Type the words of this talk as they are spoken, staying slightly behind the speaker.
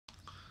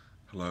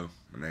Hello,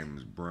 my name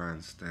is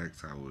Brian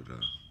Stacks. I would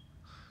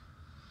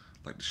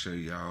like to show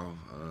y'all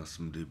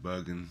some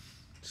debugging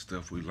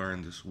stuff we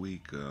learned this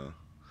week,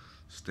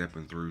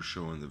 stepping through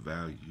showing the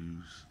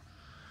values.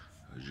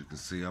 As you can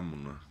see, I'm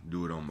going to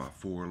do it on my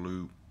for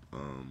loop.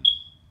 I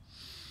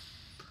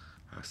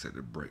set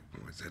the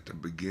breakpoints at the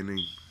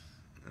beginning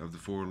of the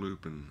for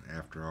loop and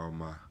after all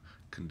my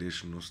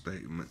conditional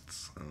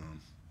statements.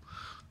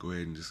 Go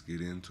ahead and just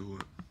get into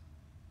it.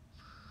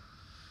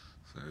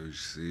 So as you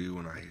see,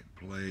 when I hit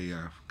play,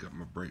 I've got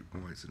my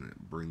breakpoints and it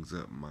brings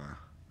up my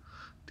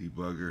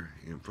debugger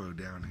info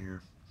down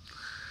here.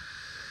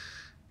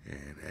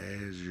 And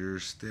as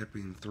you're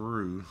stepping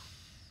through,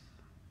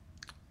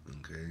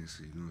 okay,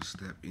 so you're going to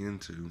step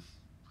into,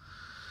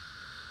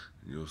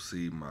 you'll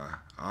see my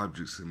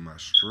objects in my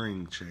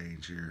string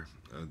change here.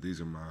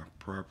 These are my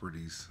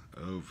properties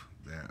of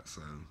that,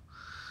 so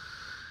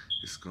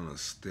it's going to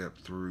step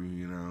through,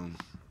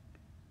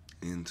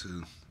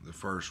 into the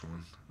first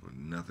one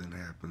when nothing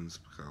happens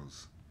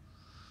because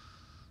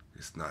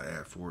it's not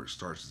at 4, it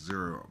starts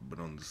 0. But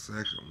on the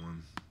second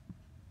one,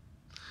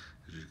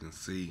 as you can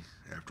see,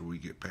 after we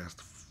get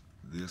past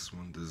this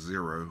one, the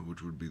 0,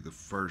 which would be the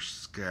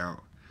first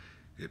scout,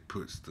 it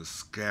puts the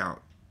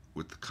scout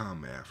with the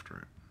comma after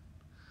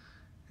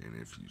it. And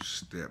if you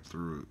step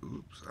through,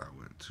 oops, I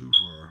went too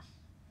far.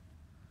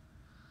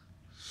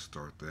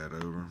 Start that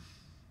over.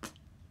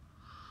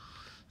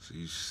 So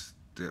you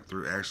step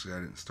through. Actually, I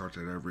didn't start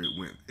that over.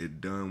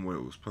 It done what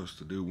it was supposed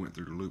to do, went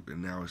through the loop,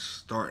 and now it's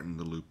starting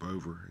the loop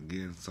over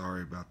again.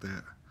 Sorry about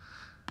that.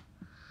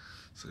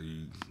 So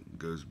you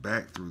goes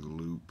back through the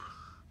loop.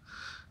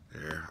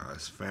 There, I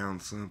just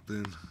found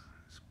something.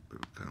 It's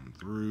come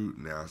through.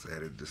 Now it's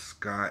added the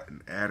Scott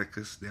and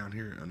Atticus down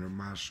here under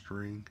my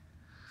string,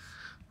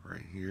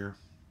 right here.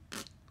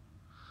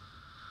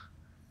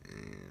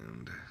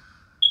 And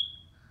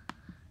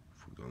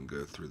if we're gonna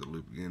go through the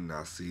loop again,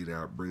 now see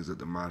now it brings up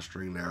to my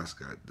string. Now it's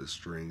got the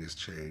string is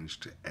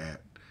changed to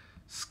at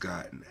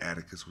Scott and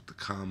Atticus with the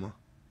comma.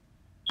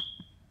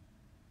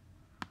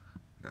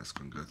 Now it's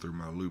going to go through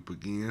my loop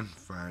again,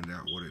 find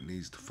out what it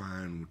needs to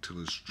find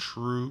until it's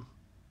true.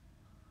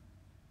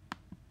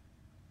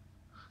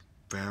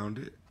 Found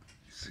it.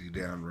 You see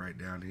right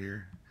down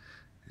here,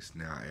 it's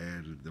now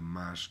added to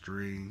my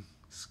string,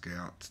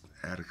 Scout,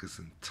 Atticus,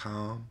 and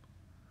Tom.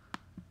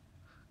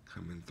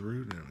 Coming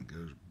through, then it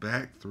goes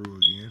back through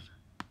again.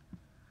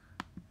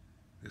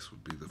 This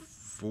would be the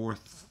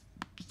fourth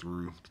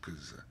through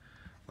because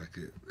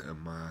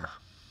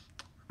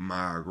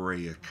my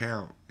array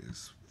account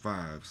is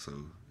 5, so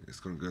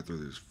it's going to go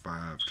through this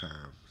 5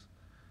 times.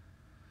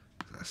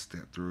 I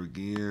step through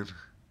again.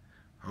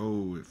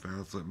 Oh, it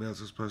found something else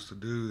it's supposed to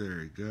do.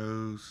 There it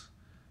goes.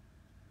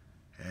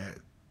 At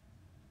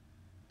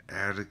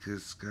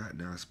Atticus, Scott.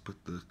 Now it's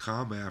put the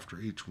comma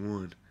after each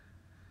one.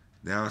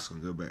 Now it's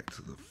going to go back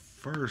to the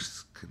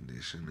first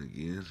condition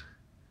again.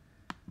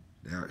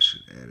 Now it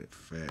should add it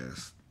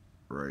fast.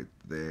 Right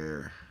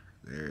there.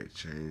 There it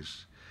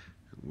changed.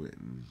 It went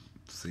and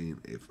seen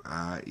if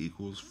I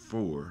equals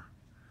 4,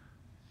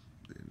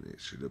 then it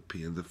should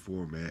appear in the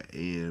format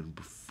and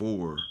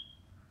before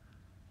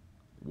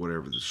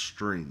whatever the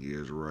string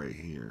is right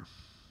here.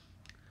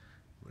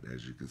 But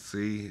as you can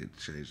see, it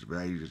changed the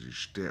values as you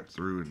step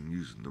through and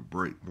using the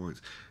breakpoints.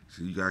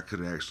 So I could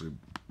have actually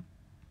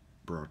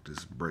brought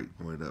this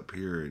breakpoint up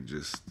here and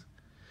just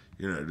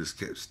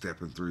kept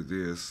stepping through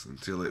this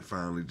until it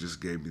finally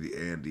just gave me the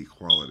and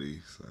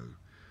equality. So,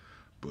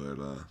 but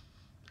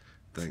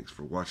thanks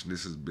for watching.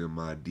 This has been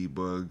my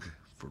debug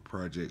for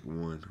Project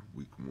 1,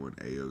 Week 1,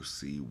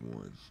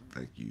 AOC1.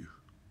 Thank you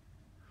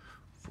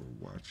for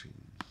watching.